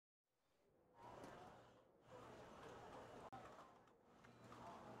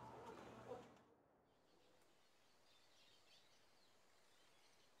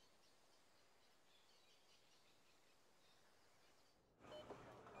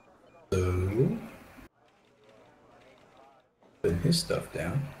So, put his stuff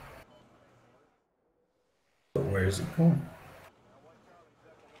down. But where is it going?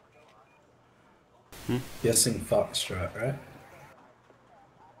 Guessing Foxtrot, right?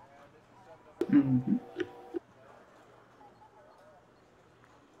 Mm-hmm.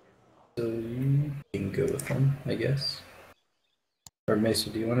 So you can go with him, I guess. Or Mesa,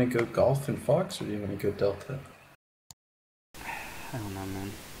 do you want to go Golf and Fox, or do you want to go Delta? I don't know,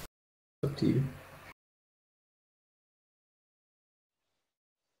 man. It's up to you.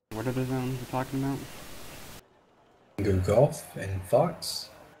 What are the zones we're talking about? You can go Golf and Fox,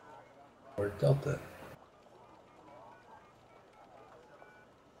 or Delta.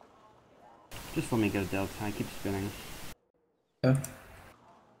 Just let me go Delta. I keep spinning. Yeah.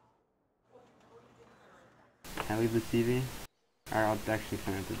 Can I leave the CV? Or I'll actually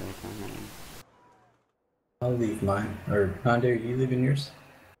spin it to Delta. I'll leave mine. Or Nande, are you leaving yours?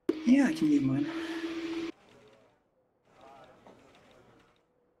 Yeah, I can leave mine.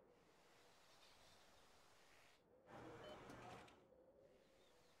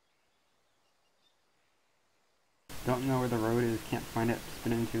 Don't know where the road is, can't find it,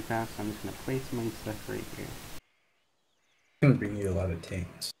 spinning too fast, so I'm just gonna place my stuff right here. It's gonna bring you a lot of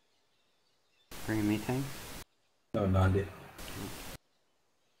tanks. Bringing me tanks? No, Nande.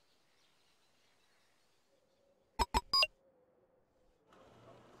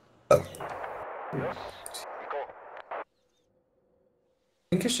 Oh. I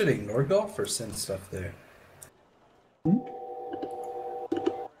think I should ignore Golf or send stuff there.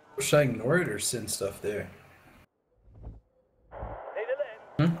 Should I ignore it or send stuff there?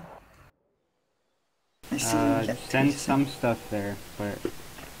 Send some stuff there, but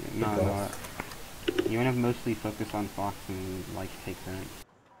not a lot. You want to mostly focus on Fox and like take that.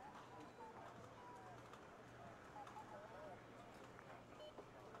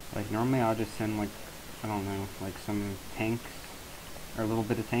 Like normally I'll just send like, I don't know, like some tanks, or a little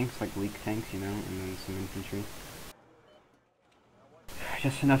bit of tanks, like weak tanks, you know, and then some infantry.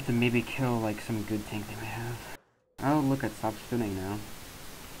 Just enough to maybe kill like some good tank they might have. Oh look, it stopped spinning now.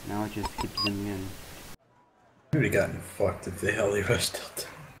 Now it just keeps zooming in. I would have gotten fucked if they heli rushed Delta.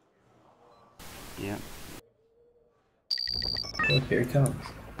 Yep. Oh, here it comes.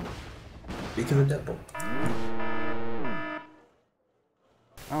 Speak of the devil.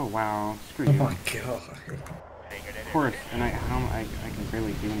 Oh wow, screw Oh you. my god. Of course, and I can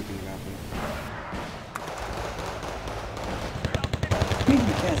barely do anything about this. Who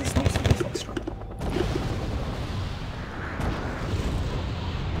cares? It's not super Foxtrot.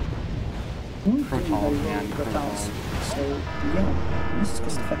 Protol, man, Protol. So, yeah, this is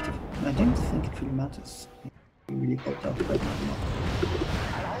cost effective. And I don't think it really matters. We really got out of that or not.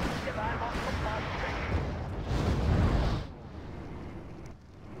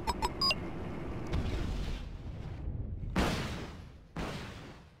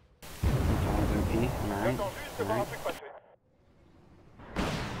 Alright.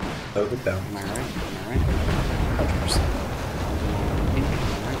 Oh, the down. Am I right? 100%.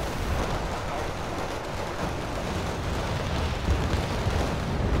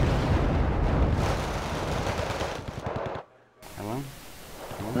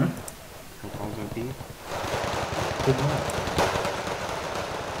 Hello? Hotel's OP? Good luck.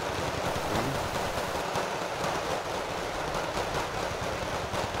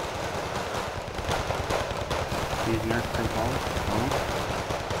 Please nerf Hotel. Hello?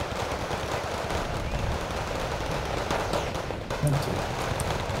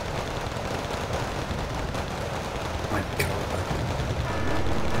 My god.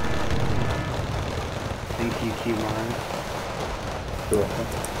 Thank you, Q-Mars. You're welcome.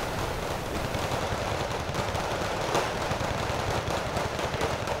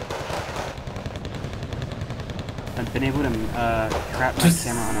 I've been able to trap my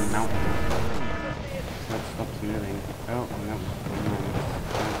camera on a mountain. So it stops moving. Oh, no.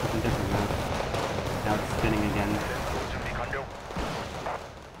 It's something different now. Now it's spinning again.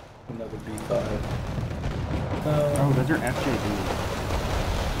 Another B5. Oh, those are FJs.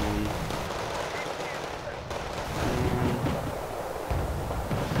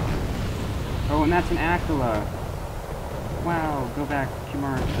 Oh, and that's an Aquila. Wow, go back,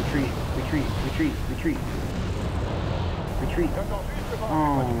 Kumar. Retreat, retreat, retreat, retreat. Retreat.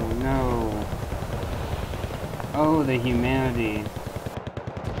 Oh, no. Oh, the humanity.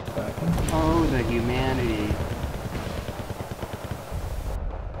 Oh, the humanity.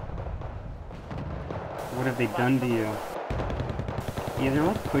 What have they done to you? Yeah, they're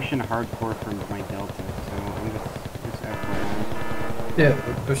like pushing hardcore from my Delta, so I'm just FYI. Yeah,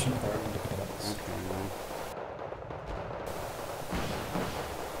 we're pushing hard. Okay, well.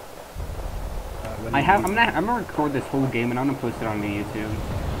 I'm gonna record this whole game and I'm gonna post it on the YouTube.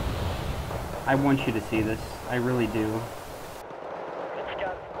 I want you to see this. I really do.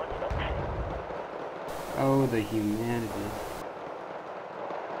 Oh, the humanity.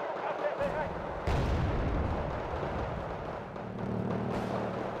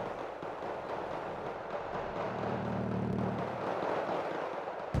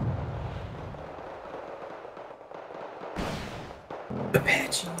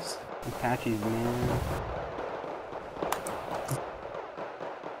 Apaches. Apaches, man.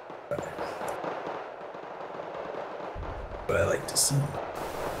 What I like to see.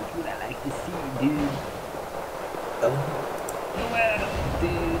 That's what I like to see, dude. Hello? Well,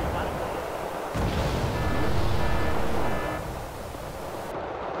 dude.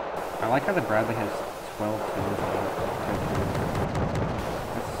 I like how the Bradley has 12 kills on it.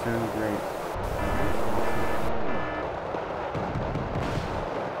 That's so great.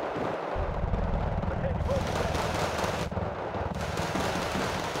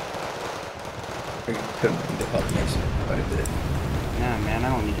 Couldn't need to help Mason quite a bit. Nah, man, I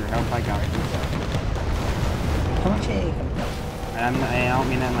don't need your help. I got you. How much are you? I don't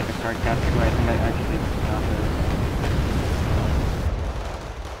mean that in like a sarcastic way. I think I actually got this.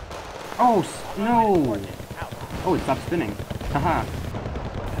 Oh, no! Oh, it stopped spinning. Haha.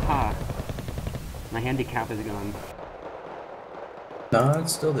 Haha. My handicap is gone. No,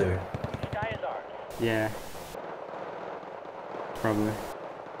 it's still there. Yeah. Probably.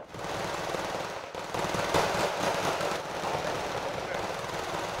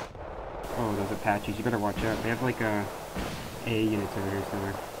 Oh, those Apaches. You better watch out. They have like a units over here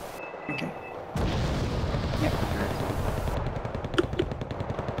somewhere. Okay. Yep.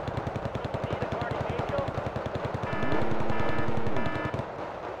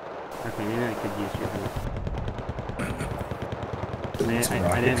 Okay, maybe I could use your help.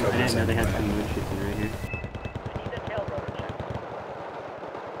 I didn't know they had some mood shits in right here.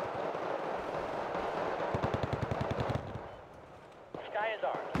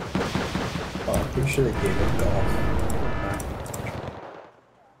 Oh, I'm pretty sure they gave up golf.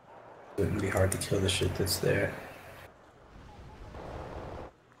 It wouldn't be hard to kill the shit that's there.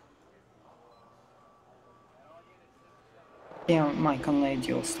 Yeah, Mike, unload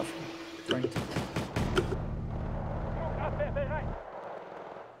your stuff. Right.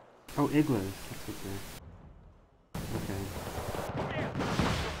 Oh, igloos. That's okay. Okay.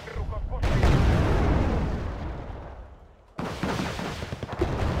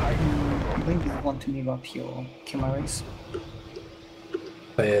 Maybe you want to move up your chimeras.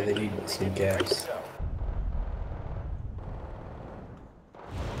 Oh yeah, they need some gas.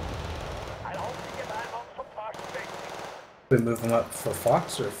 We move them up for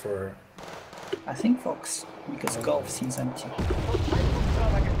Fox or for... I think Fox, because Golf seems empty.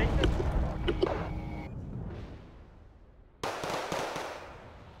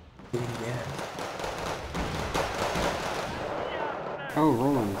 Yeah. Oh,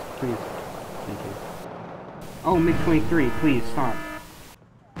 Roland, please. Thank you. Oh, MiG-23, please, stop.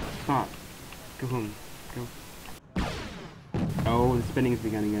 Stop. Go home. Go. Oh, the spinning's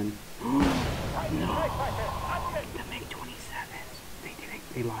begun again. No! The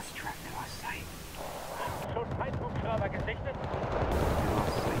MiG-27s. They lost track. They lost sight. They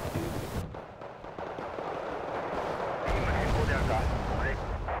lost sight, dude.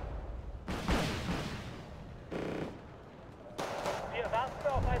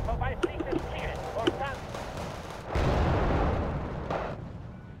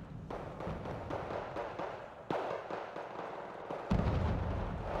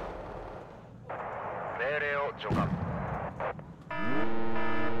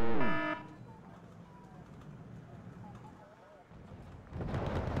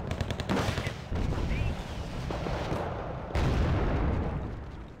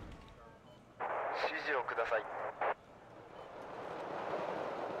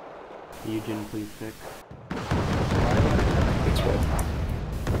 Eugene, please fix. Fix what?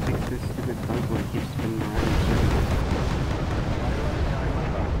 Fix this stupid bug where it keeps spinning around in circles.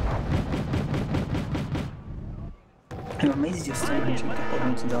 I'm amazed you're still managing to hold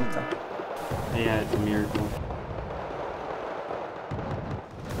on to Delta. Yeah, it's a miracle.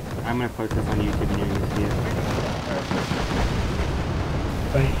 I'm gonna post this on YouTube and you're gonna see it.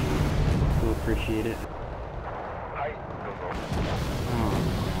 Thank you. You'll appreciate it.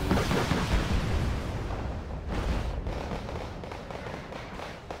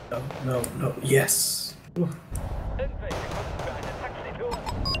 Oh, No. Yes. Ooh.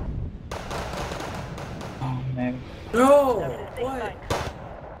 Oh no. No! What?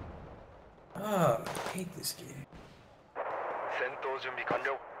 Ah, I hate this game.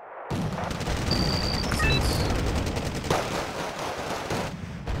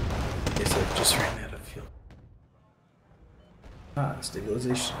 just ran out of fuel. Ah,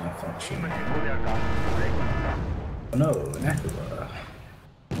 stabilization malfunction. Oh no, an Aquila.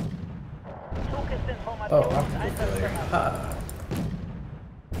 Oh, optical failure. Ah.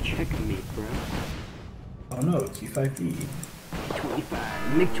 Checkmate, bro. Oh no, Q5D.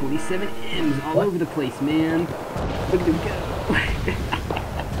 25, Nick 27 M's all What? over the place, man. Look at him go.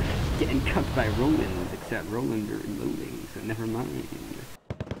 Getting cucked by Rolands, except Roland are loading, so never mind.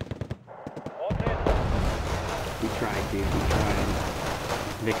 We tried, dude, we tried.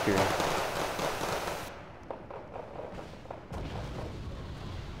 Victor.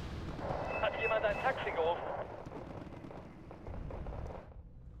 Hat jemand ein Taxi gerufen?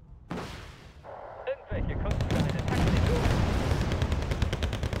 Irgendwelche Kunden können ein Taxi suchen.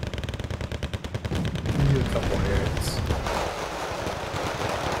 Do a couple errands.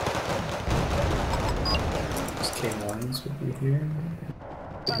 These K1s would be here.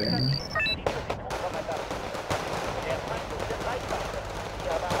 The van.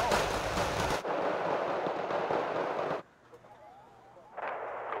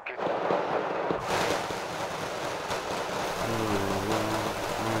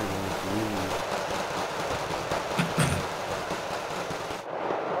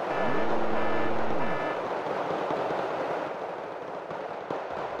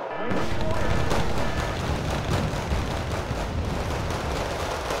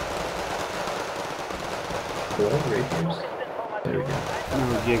 Rapiers? There we go. No,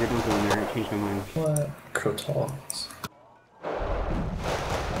 Jaeger, don't go in there, I changed my mind. What? Crotals.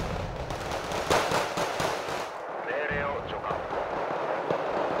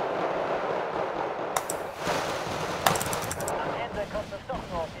 Am Ende kommt es doch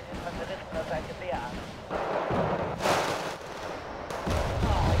nur auf den Infanteristen der Seite B an.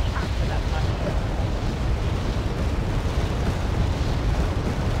 Oh, ich hasse das Mann hier.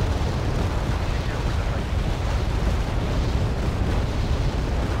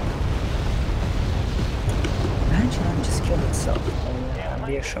 Imagine it just killed itself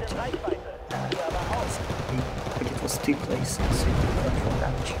via shot. But it was too close, so it did collateral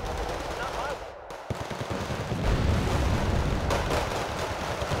damage.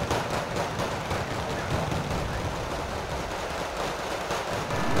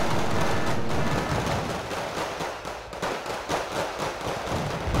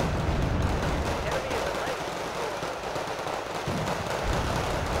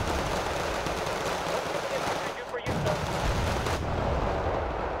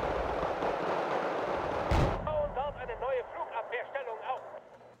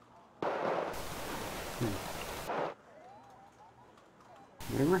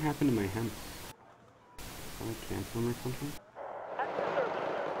 Whatever happened to my hemp? Did I cancel them or something?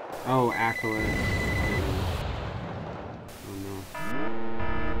 Oh, Acolyte. Oh no.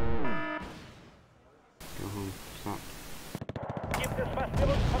 Go home. Stop. Gibt es was für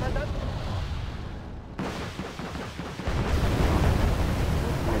uns, Kommandant?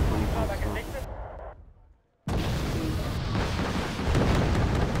 Aber gesegnet?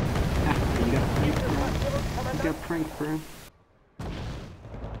 You got pranked, bro.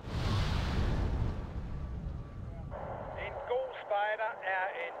 En god spejder er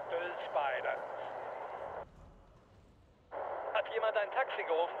en død spejder. Hat jemand ein Taxi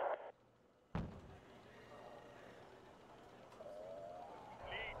gerufen?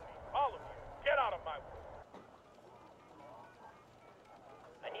 Leave me. All of you. Get out of my way.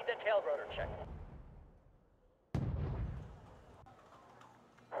 I need the tail rotor check.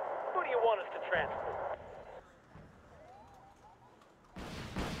 Who do you want us to transport?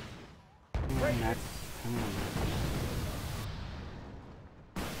 That's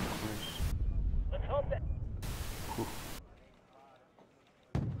Let's hope that...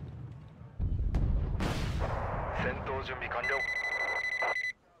 전투 준비 완료.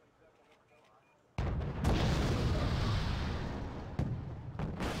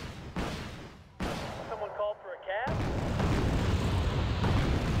 Someone called for a cab?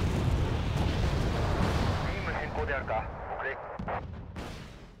 임무 행포대할까? 그래.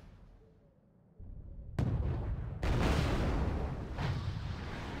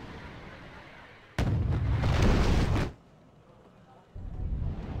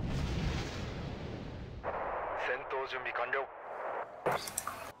 전투 준비 완료.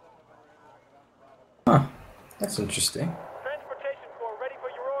 Huh. That's interesting. Transportation Corps ready for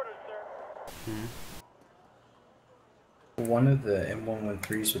your orders, sir. One of the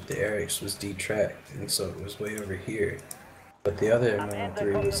M113s with the Erics was detracked, and so it was way over here. But the other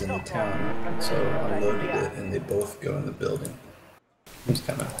M113 was in the town, and so I loaded it, and they both go in the building. It's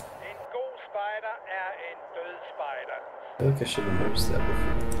kind of... En god spejder er en død spejder. I feel like I should have noticed that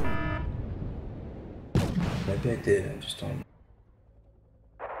before. Maybe I did, I just don't.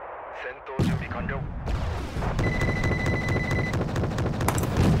 戦闘準備完了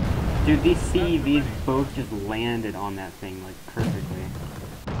Dude, these both just landed on that thing like perfectly.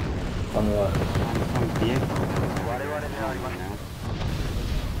 On what? On some vehicle. I don't even know.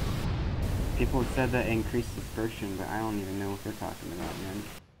 People have said that increased dispersion, but I don't even know what they're talking about, man.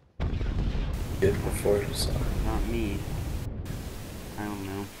 Did before, so. Not me. I don't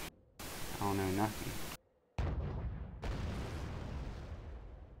know. I don't know nothing.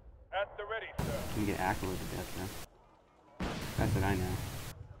 At the ready, sir. You can get accolades to death, though. That's what I know.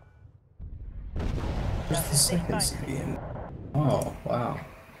 Where's the second CBM? Oh, wow.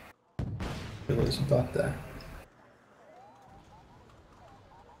 Realize you bought that.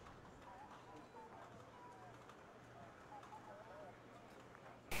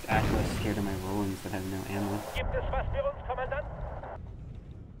 Atlas scared of my Rollins that have no ammo. Gibt es was für uns, Kommandant?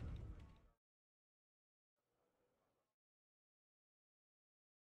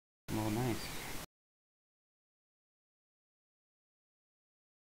 Well, nice.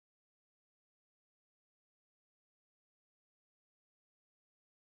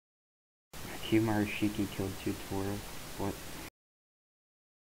 Hugh Marashiki killed 2 Tauras. What?